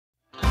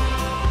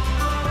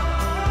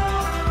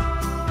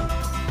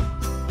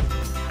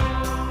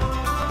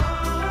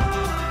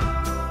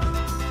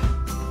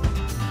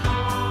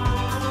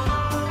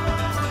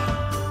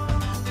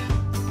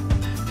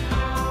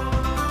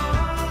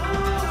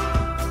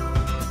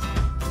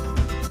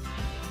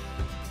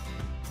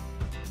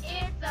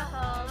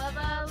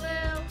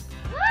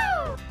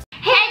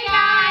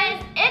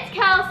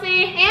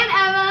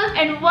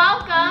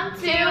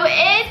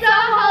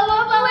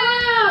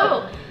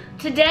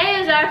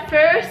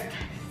first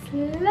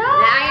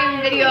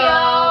slime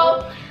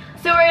video.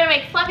 So we're gonna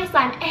make fluffy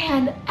slime,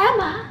 and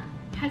Emma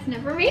has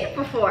never made it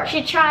before.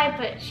 She tried,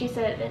 but she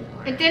said it didn't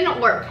work. It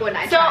didn't work when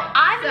I tried. So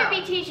I'm gonna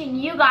be teaching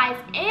you guys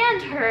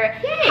and her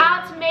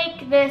how to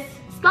make this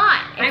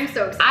slime. I'm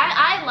so excited.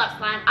 I love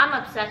slime. I'm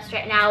obsessed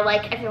right now,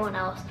 like everyone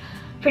else,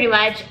 pretty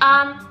much.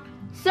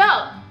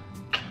 So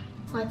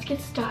let's get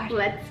started.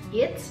 Let's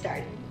get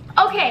started.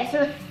 Okay,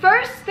 so the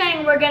first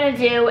thing we're gonna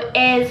do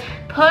is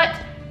put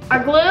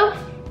our glue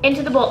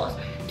into the bowls.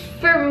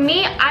 For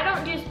me, I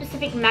don't do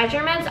specific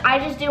measurements. I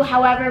just do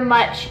however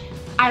much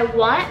I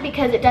want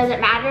because it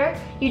doesn't matter.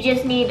 You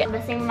just need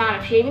the same amount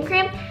of shaving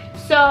cream.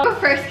 So go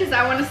first because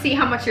I want to see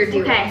how much you're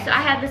doing. Okay, so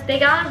I have this big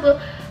gallon of glue.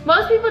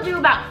 Most people do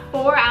about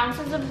 4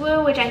 ounces of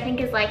glue, which I think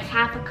is like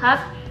half a cup.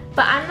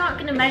 But I'm not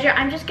gonna measure.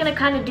 I'm just gonna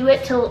kind of do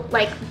it till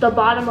like the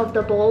bottom of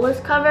the bowl is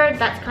covered.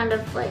 That's kind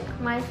of like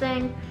my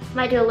thing.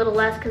 Might do a little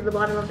less because the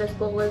bottom of this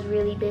bowl is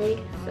really big.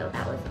 So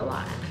that was a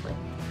lot actually.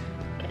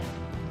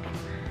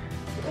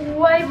 Okay.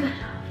 Wipe.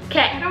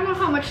 Okay. I don't know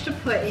how much to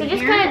put in So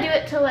just here. kind of do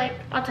it till like,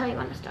 I'll tell you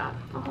when to stop.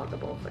 I'll hold the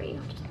bowl for you.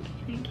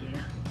 Thank you.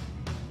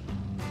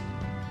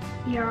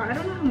 Yeah, I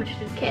don't know how much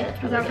to do. Okay,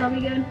 that's Is that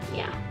probably good?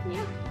 Yeah.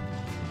 Yeah.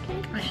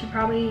 Okay. I should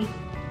probably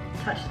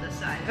touch this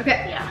side.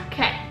 Okay. Yeah.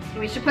 Okay.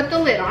 We should put the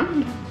lid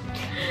on.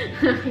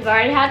 We've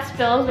already had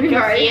spills. We've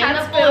already had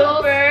the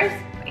spills.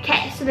 bloopers.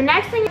 Okay, so the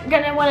next thing you're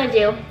gonna wanna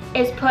do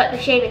is put the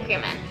shaving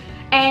cream in.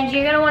 And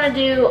you're gonna wanna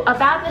do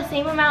about the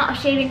same amount of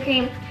shaving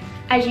cream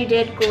as you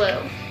did glue.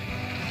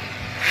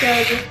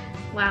 So just,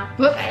 wow.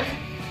 Whoops. Guys.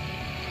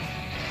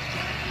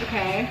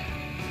 Okay.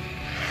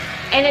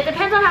 And it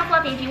depends on how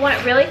fluffy. If you want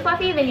it really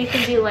fluffy, then you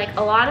can do like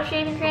a lot of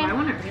shaving cream. Oh, I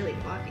want it really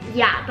fluffy.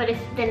 Yeah, but if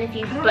you, I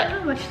don't know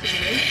how much to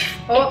do.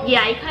 Oh.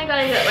 Yeah, you kinda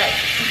gotta do it like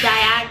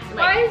diagonal.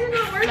 Why is it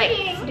not working?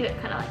 Like, do it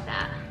kinda like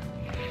that.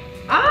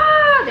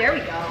 Ah, there we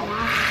go.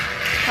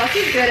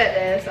 Chelsea's good at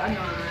this. I'm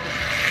not.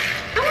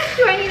 How much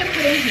do I need to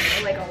put in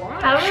here? Like a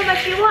lot? However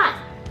much you want.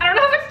 I don't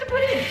know how much to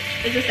put in.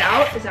 Is this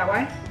out? Is that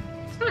why?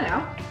 It's not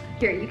out.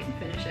 Here, you can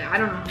finish it. I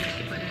don't know how much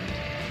to put in.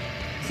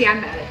 See,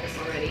 I'm bad at this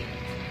already.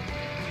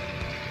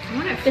 I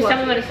want it fluffy. Just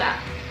tell me when to stop.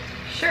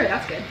 Sure,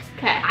 that's good.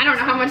 Okay. I don't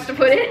know how much to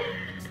put in.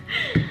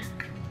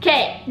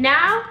 Okay,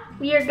 now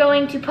we are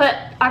going to put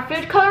our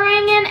food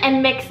coloring in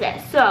and mix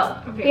it. So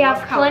Okay, we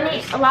have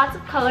what lots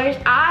of colors.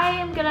 I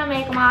am gonna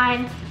make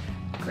mine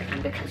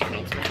green because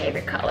green's my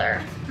favorite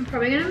color. I'm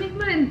probably gonna make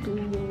mine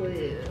blue.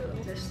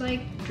 Is this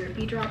like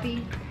drippy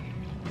droppy?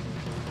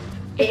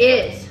 It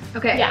is.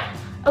 Okay. Yeah.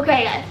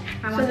 Okay, guys.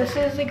 I So want this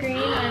is the green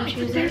I'm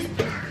choosing. There's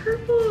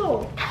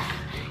purple.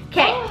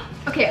 Okay.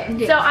 Okay, I'm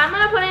doing. So I'm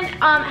gonna put in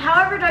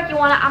however dark you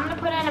want it. I'm gonna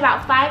put in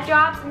about 5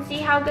 drops and see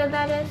how good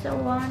that is. So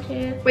 1,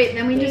 2. Wait,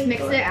 then we 3, just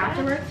mix 4, it 5.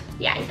 afterwards?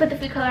 Yeah, you put the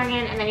food coloring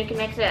in and then you can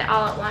mix it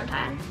all at one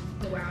time.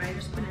 Oh, wow, I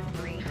just put in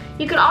 3.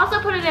 You could also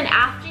put it in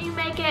after you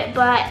make it,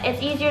 but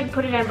it's easier to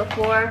put it in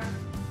before,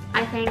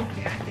 I think.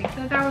 Yeah, I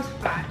think that was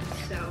 5,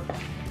 so.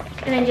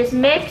 And then just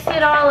mix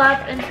it all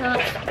up until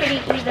it's pretty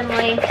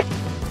evenly.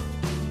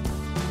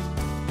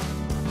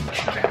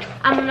 Okay.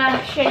 I'm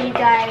gonna show you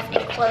guys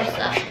a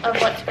close-up of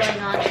what's going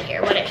on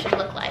here, what it should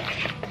look like.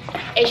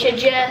 It should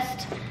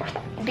just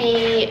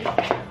be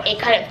a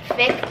kind of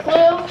thick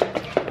glue,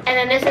 and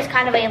then this is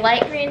kind of a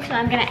light green, so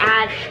I'm gonna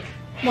add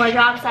more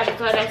drops. That's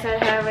what I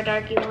said, however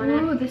dark you want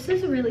it. Ooh, this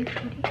is a really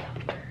pretty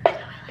color.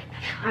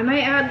 I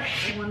might add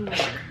 1 more.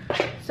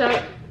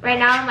 So right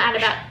now I'm at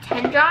about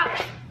 10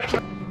 drops.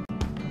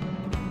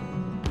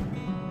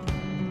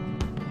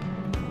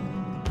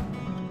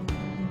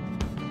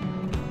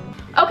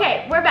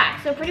 Okay, we're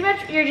back. So pretty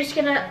much you're just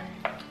gonna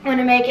want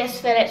to make it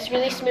so that it's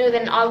really smooth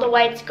and all the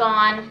white's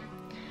gone.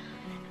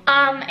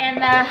 And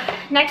the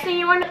next thing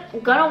you're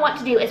gonna want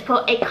to do is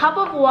put a cup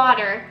of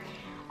water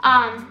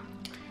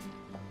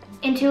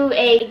into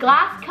a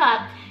glass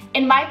cup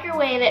and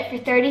microwave it for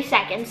 30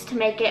 seconds to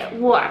make it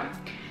warm.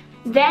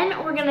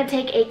 Then we're gonna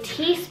take a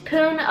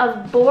teaspoon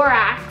of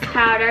borax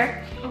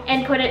powder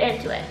and put it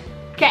into it.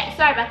 Okay,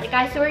 sorry about that,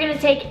 guys. So we're gonna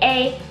take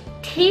a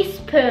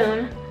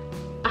teaspoon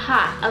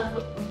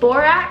of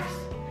borax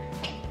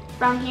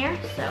from here.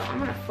 So I'm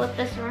gonna flip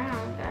this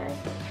around, guys,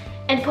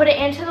 and put it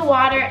into the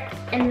water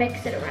and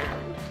mix it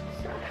around.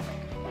 So.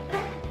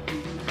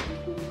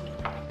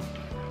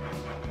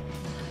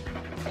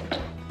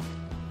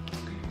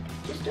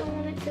 Just don't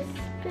want it to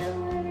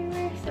spill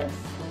everywhere, so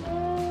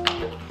slow.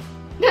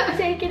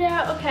 Take it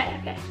out. Okay,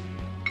 okay.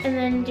 And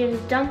then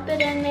just dump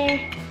it in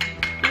there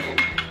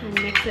And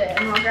mix it,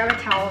 and I'll grab a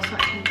towel so I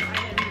can dry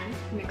it and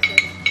then mix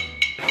it.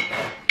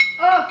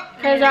 Oh!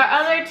 because our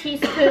other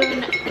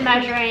teaspoon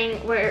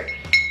measuring were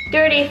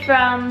dirty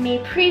from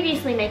me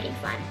previously making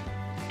slime.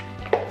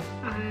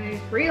 I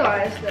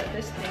realized that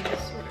this thing is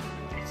sort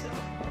of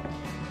myself.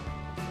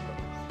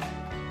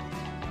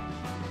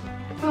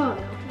 Oh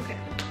no, okay.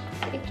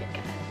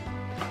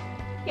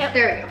 Yep,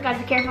 There we go. gotta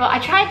be careful. I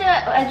tried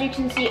to, as you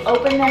can see,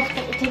 open this,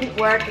 but it didn't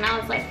work, and I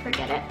was like,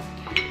 forget it.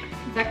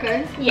 Is that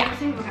good? Yeah.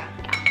 Okay.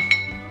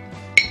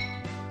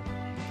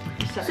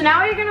 So now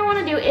what you're gonna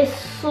wanna do is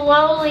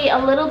slowly, a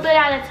little bit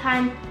at a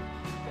time,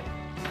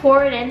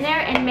 pour it in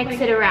there and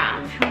mix it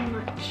around. How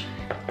much?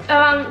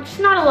 Just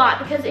not a lot,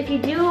 because if you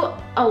do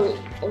a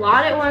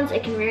lot at once,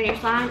 it can ruin your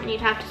slime and you'd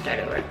have to start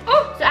over.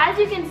 Oh, so as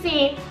you can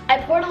see, I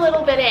poured a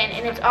little bit in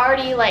and it's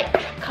already like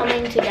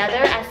coming together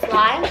as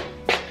slime.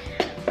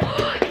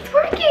 Oh, it's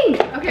working.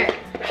 Okay.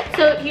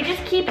 So you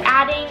just keep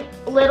adding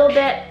a little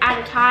bit at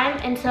a time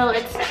until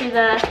it's to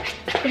the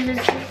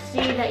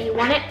consistency that you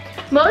want it.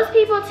 Most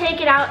people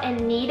take it out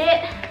and knead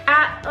it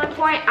at one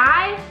point.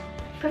 I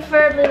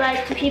preferably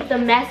like to keep the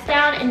mess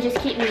down and just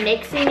keep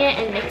mixing it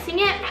and mixing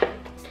it.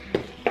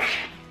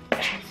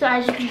 So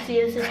as you can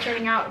see, this is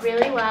turning out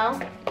really well.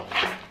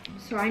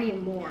 So I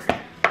need more.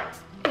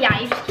 Yeah,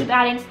 you just keep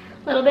adding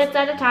little bits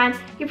at a time.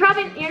 You're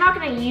not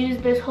gonna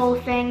use this whole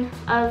thing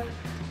of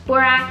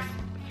borax,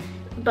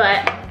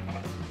 but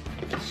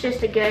it's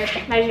just a good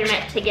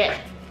measurement to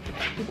get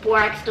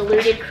borax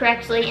diluted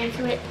correctly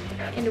into it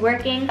and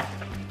working.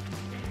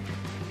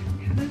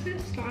 How does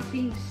it stop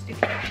being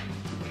sticky?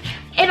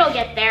 It'll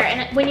get there,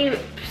 and when you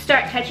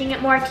start touching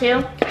it more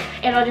too,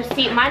 it'll just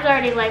see. Mine's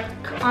already like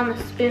on the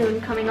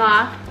spoon coming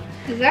off.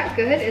 Is that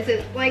good? Is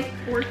it like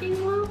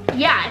working well?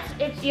 Yeah,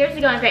 it's yours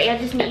is going great. You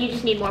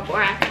just need more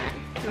borax in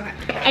it.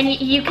 Okay. And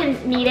you can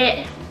knead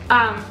it,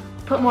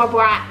 put more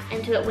borax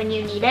into it when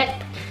you knead it.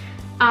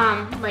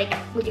 Like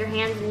with your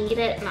hands, knead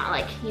it, not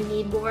like you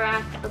need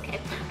borax. Okay.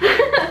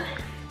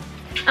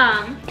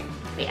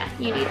 But yeah,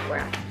 you need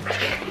borax.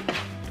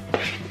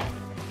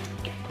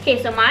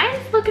 Okay, so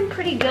mine's looking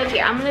pretty good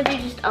here. I'm gonna do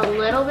just a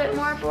little bit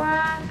more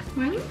borax.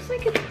 Mine looks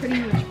like it's pretty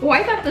much. Oh,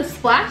 I got the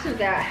splash of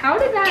that. How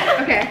did that?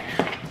 Okay.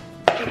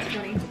 That's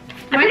funny.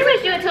 I pretty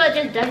much do it until it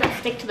just doesn't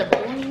stick to the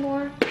bowl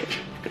anymore.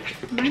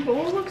 My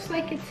bowl looks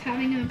like it's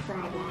having a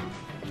problem.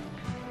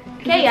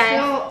 Okay, guys.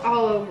 It's still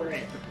all over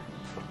it.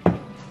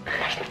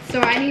 So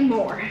I need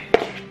more.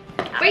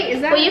 Wait,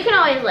 is that? Well, you can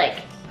always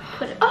like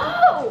put it.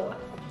 Oh!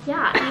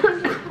 Yeah. You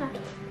can just kinda...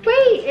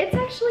 Wait, it's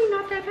actually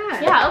not that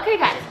bad. Yeah, okay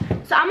guys.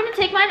 So I'm gonna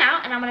take mine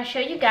out and I'm gonna show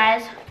you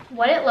guys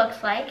what it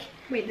looks like.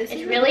 Wait, this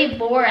is really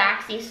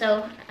boraxy,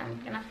 so I'm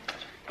gonna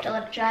have to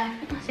let it dry.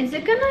 Is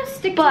it gonna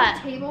stick to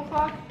the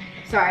tablecloth?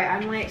 Sorry,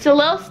 I'm like... It's a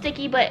little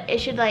sticky, but it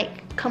should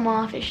like come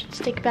off. It should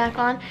stick back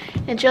on.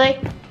 And it's really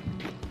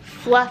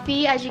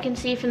fluffy, as you can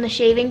see from the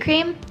shaving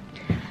cream.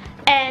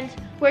 And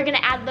we're gonna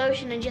add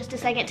lotion in just a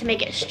second to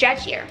make it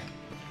stretchier.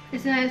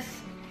 Is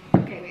this...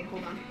 Okay, wait,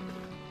 hold on.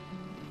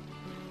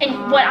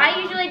 And what I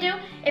usually do,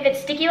 if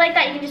it's sticky like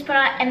that, you can just put it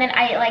on, and then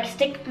I like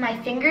stick my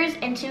fingers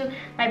into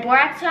my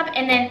borax tub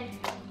and then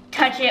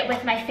touch it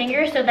with my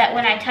fingers so that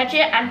when I touch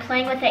it, I'm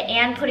playing with it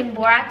and putting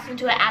borax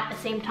into it at the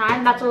same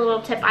time. That's a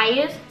little tip I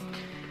use.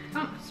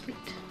 Oh, sweet.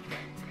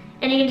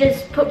 And you can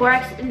just put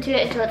borax into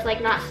it until it's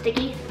like not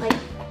sticky. Like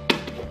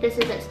this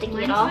isn't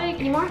sticky at all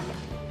anymore.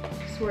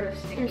 Sort of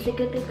sticky. And it's a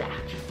good big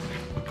batch.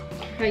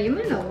 Oh, you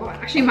made a lot.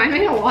 Actually, mine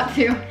made a lot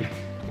too.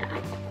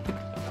 Yeah.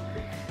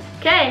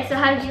 Okay, so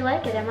how did you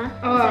like it, Emma?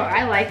 Oh,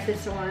 I like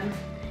this one.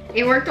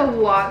 It worked a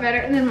lot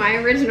better than my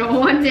original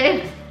one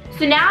did.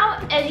 So now,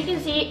 as you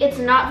can see, it's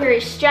not very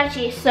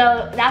stretchy,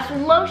 so that's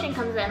when lotion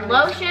comes in.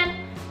 Lotion,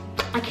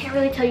 I can't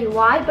really tell you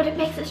why, but it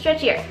makes it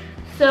stretchier.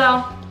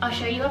 So I'll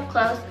show you up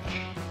close.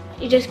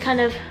 You just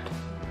kind of...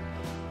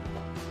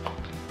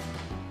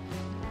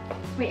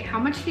 Wait, how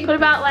much do you put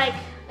about like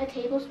a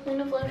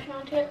tablespoon of lotion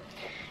onto it,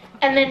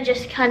 and then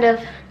just kind of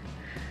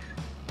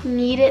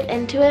knead it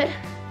into it.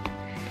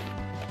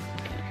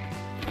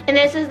 And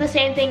this is the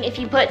same thing if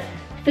you put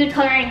food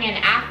coloring in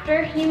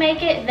after you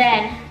make it,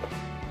 then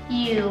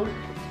you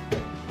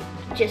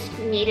just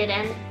knead it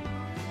in.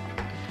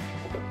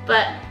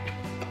 But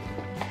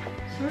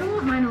sort of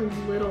want mine a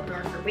little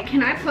darker. Wait,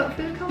 can I put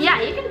food coloring?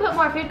 Yeah, you can put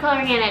more food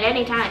coloring in at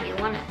any time you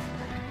want it.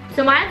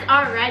 So mine's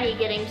already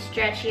getting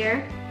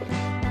stretchier.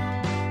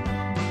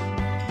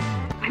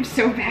 I'm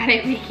so bad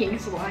at making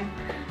slime.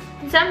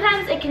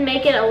 Sometimes it can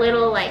make it a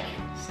little like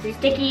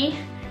sticky,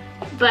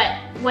 but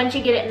once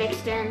you get it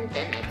mixed in,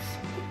 then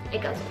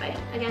it goes away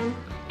again.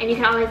 And you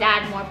can always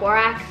add more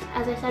borax,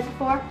 as I said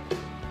before.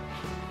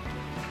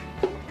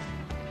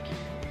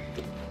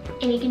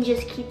 And you can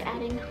just keep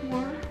adding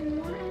more and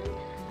more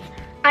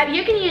in.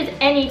 You can use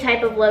any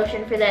type of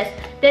lotion for this.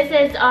 This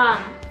is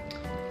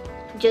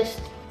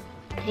just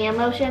hand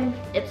lotion.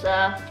 It's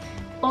a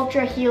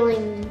ultra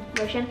healing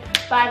lotion.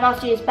 But I've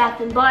also used Bath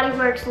and Body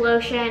Works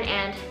lotion,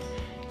 and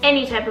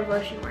any type of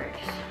lotion works.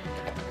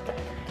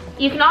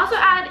 You can also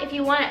add, if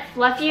you want it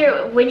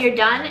fluffier when you're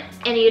done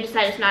and you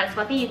decide it's not as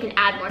fluffy, you can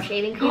add more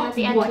shaving cream at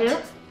the end too.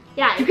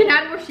 Yeah. You can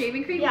add more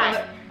shaving cream?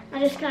 Yeah. I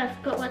just kind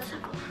of put what's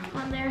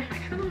on there. I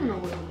kind of want a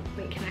little.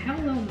 Wait, can I have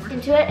a little more?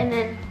 Into it, and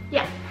then,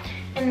 yeah.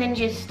 And then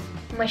just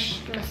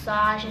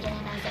massage it in,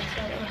 as I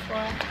said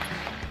before.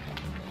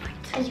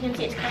 As you can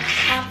see, it's kind of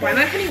soft. Why am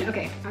I putting,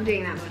 okay, I'm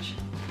doing that much.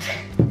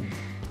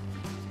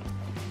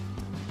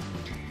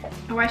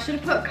 Oh, I should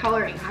have put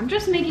coloring. I'm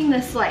just making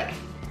this like,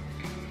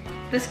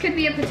 this could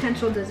be a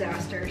potential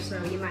disaster,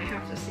 so you might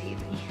have to save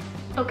me.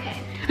 Okay.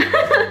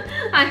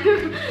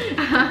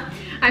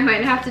 I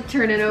might have to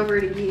turn it over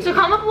to you. So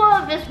comment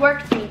below if this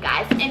worked for you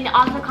guys, and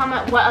also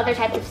comment what other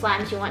types of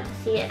slimes you want to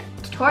see a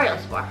tutorial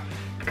tutorials for.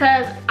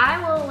 Because I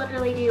will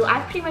literally do,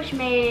 I've pretty much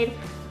made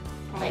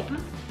like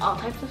all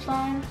types of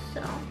slimes,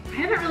 so. I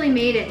haven't really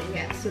made it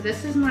yet, so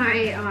this is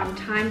my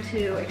time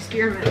to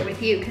experiment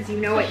with you because you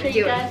know what you're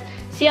doing.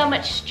 See how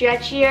much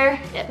stretchier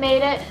it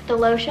made it, the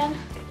lotion?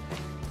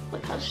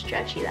 Look how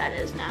stretchy that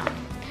is now.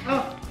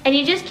 Oh. And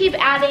you just keep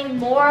adding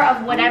more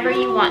of whatever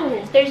you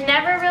want. There's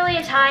never really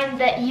a time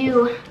that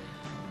you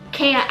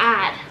can't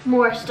add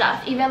more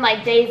stuff. Even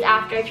like days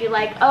after, if you're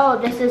like, oh,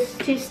 this is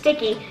too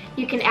sticky,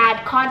 you can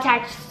add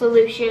contact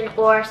solution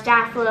or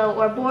Stafilo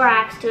or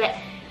borax to it.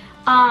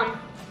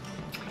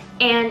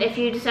 And if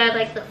you decide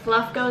like the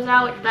fluff goes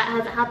out, which that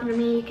hasn't happened to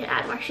me, you can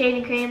add more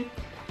shaving cream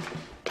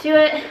to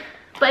it.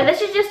 But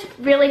this is just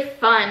really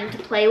fun to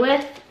play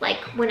with, like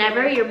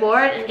whenever you're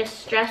bored and just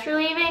stress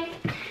relieving.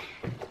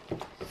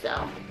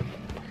 So,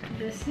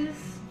 this is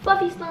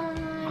fluffy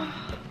slime.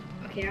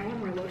 Okay, I want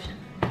more lotion.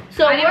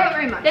 So I didn't put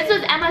very much. This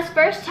was Emma's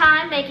first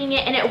time making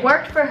it and it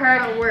worked for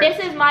her. Oh, it worked. This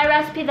is my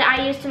recipe that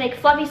I use to make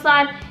fluffy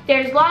slime.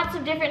 There's lots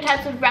of different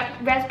types of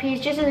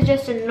recipes. This is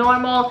just a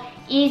normal,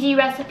 easy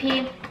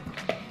recipe.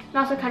 And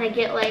also kind of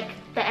get like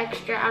the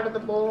extra out of the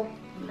bowl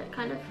that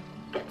kind of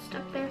gets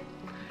stuck there.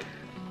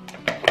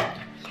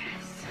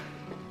 Yes.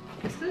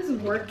 This is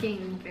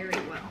working very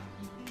well.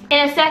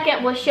 In a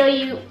second, we'll show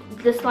you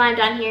the slime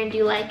down here and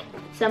do like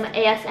some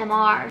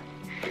ASMR.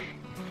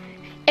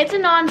 It's a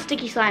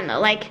non-sticky slime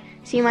though. Like,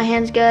 see my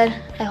hand's good.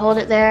 I hold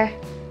it there.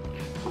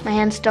 My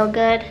hand's still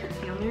good.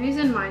 The only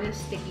reason mine is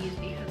sticky is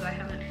because I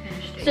haven't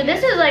finished it. So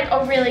this is like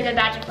a really good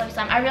batch of fluffy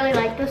slime. I really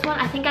like this one.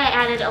 I think I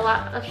added a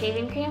lot of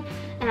shaving cream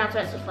and that's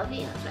why it's so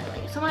fluffy. That's why I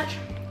like it so much.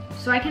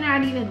 So I can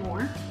add even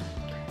more?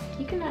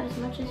 You can add as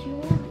much as you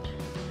want.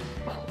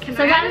 Can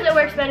Sometimes it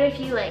works better if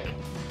you like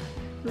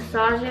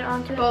massage it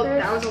onto it Well,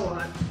 first. that was a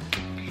lot.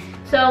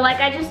 So like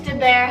I just did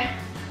there,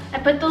 I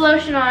put the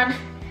lotion on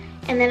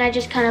and then I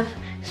just kind of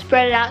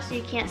spread it out so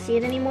you can't see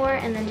it anymore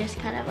and then just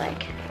kind of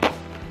like.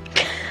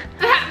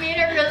 That made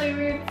a really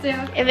weird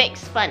sound. It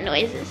makes fun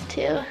noises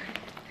too.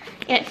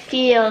 And it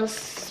feels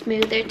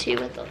smoother too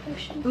with the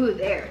lotion. Ooh,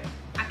 there.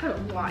 I put a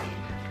lot in.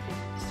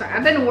 Sorry,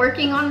 I've been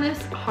working on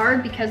this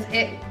hard because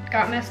it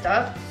got messed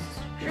up.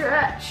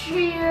 Stretch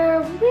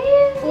your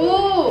wheels.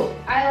 Ooh,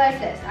 I like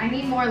this. I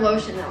need more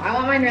lotion though. I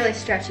want mine really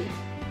stretchy.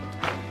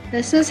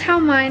 This is how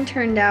mine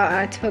turned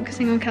out. It's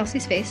focusing on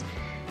Kelsey's face.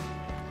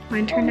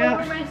 Mine turned out.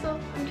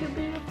 I'm too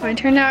beautiful. Mine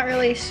turned out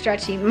really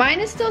stretchy.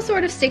 Mine is still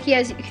sort of sticky,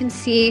 as you can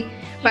see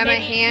by my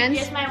hands. You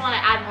just might want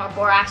to add more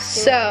borax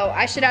too. So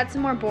I should add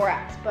some more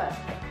borax, but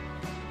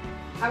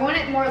I want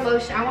it more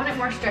lotion. I want it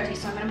more stretchy,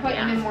 so I'm gonna put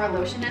even more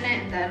lotion in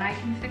it, and then I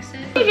can fix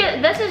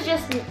it. This is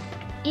just an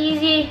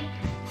easy,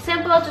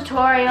 simple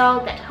tutorial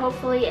that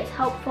hopefully is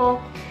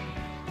helpful.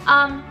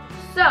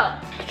 So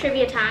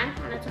trivia time,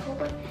 and it's a whole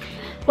bunch.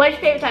 What's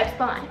your favorite type of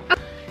slime?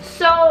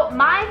 So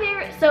my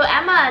favorite, so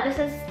Emma, this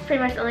is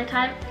pretty much the only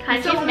kind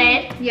she's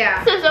made.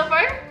 Yeah. So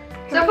far?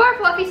 So far,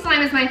 fluffy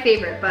slime is my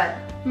favorite, but.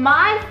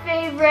 My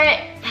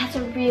favorite, that's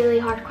a really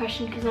hard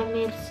question because I've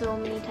made so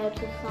many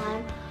types of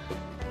slime.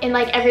 And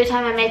like every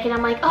time I make it,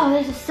 I'm like, oh,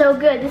 this is so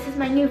good. This is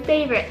my new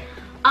favorite.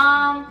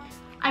 I'm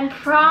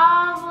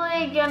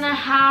probably gonna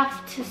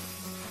have to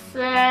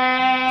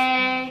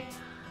say,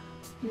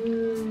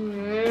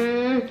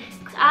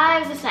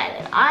 I've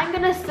decided. I'm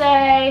gonna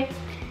say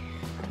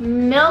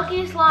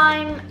milky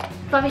slime,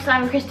 fluffy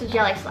slime, crystal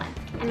jelly slime.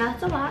 I know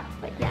that's a lot,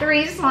 but yeah.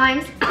 3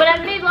 slimes. But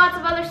I've made lots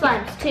of other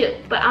slimes too,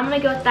 but I'm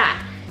gonna go with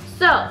that.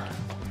 So,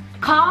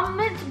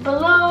 comment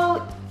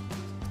below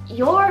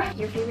your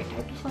favorite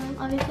type of slime,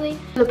 obviously.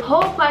 The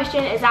poll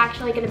question is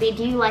actually gonna be,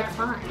 do you like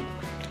slime?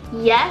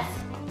 Yes,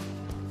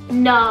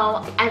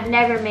 no, I've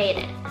never made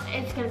it.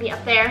 It's gonna be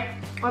up there,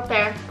 or up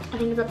there. I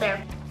think it's up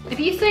there. If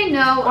you say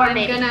no, Or I'm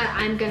maybe.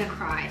 gonna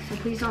cry, so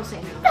please don't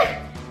say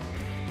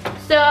no.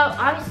 So,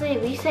 obviously,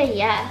 we say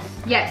yes.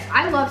 Yes,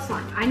 I love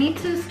slime. I need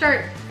to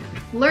start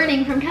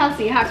learning from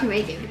Kelsey how to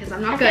make it because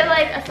I'm not good. I feel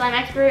like a slime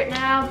expert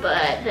now,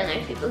 but then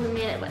there's people who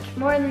made it much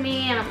more than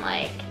me, and I'm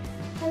like,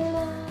 I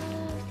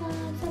love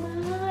slime so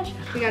much.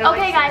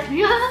 Okay, guys,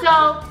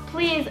 so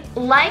please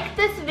like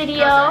this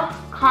video,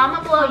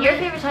 comment below your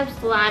favorite types of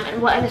slime and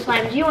what other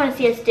slimes you want to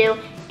see us do,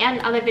 and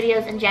other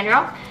videos in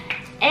general,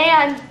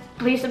 and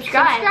please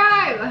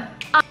subscribe.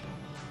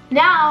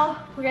 Now,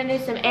 we're going to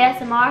do some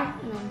ASMR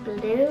and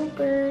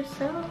bloopers,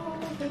 so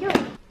here we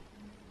go.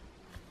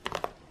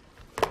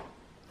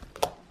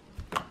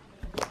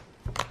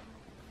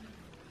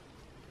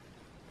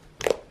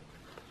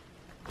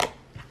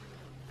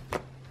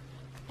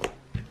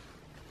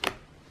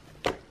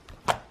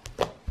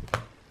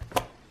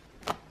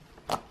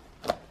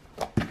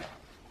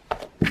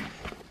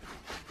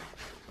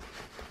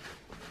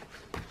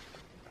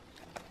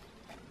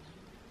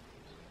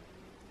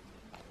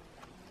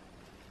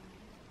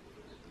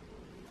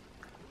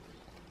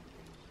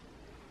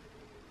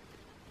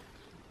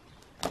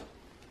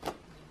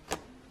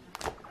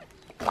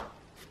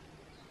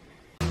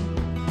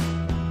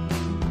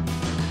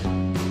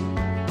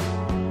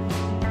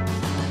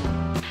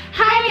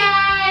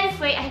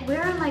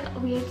 We're on like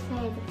weird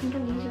sides. I think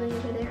I'm usually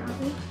over there, aren't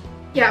we?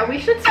 Yeah, we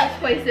should switch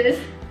places.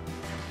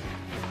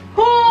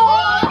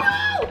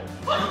 Oh,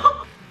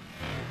 no!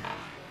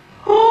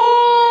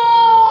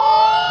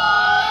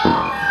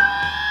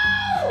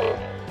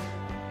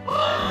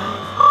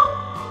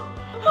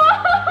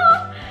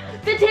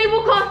 The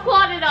tablecloth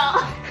clawed it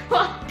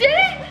off. Did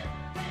it?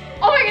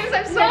 Oh my goodness,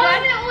 I'm so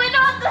glad. It went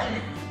on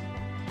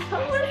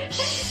the...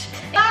 Shh.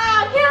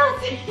 Ah,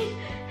 Kelsi.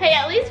 Hey,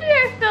 at least we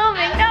are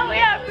filming. No, we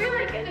are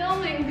really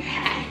filming.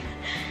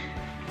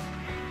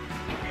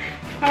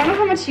 I don't know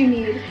how much you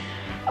need.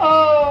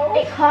 Oh.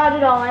 It caught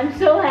it all. I'm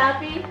so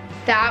happy.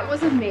 That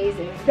was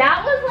amazing.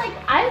 That was like,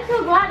 I'm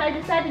so glad I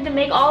decided to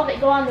make all of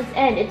it go on this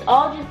end. It's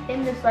all just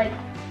in this like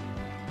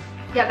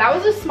Yeah, that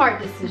was a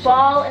smart decision.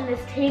 ball in this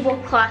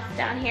tablecloth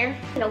down here.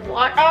 In a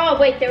water. Oh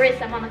wait, there is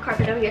some on the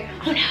carpet over here.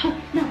 Oh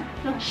no, no,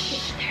 no.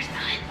 Shh, there's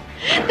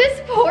none.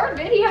 This poor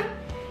video.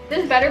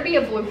 This better be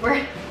a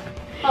blooper.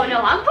 Oh no,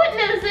 I'm putting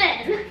this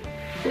in.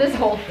 This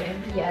whole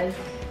thing, yes.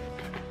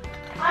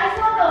 I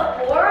saw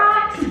the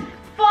borax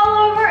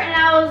fall over and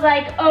I was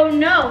like, oh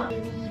no.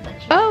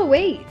 Oh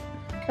wait.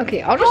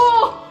 Okay, I'll just.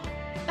 Oh,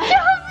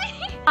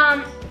 Kelsi.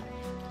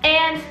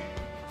 And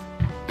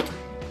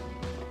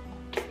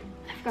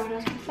I forgot what I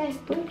was gonna say.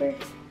 Bloopers.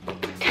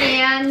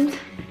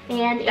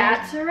 And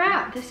That's a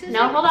wrap. This is.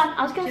 no, hold on.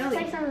 I was gonna jelly.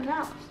 say something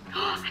else.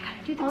 I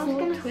gotta do the I was little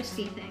gonna-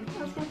 twisty thing.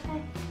 I was gonna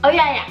say. Oh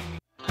yeah, yeah.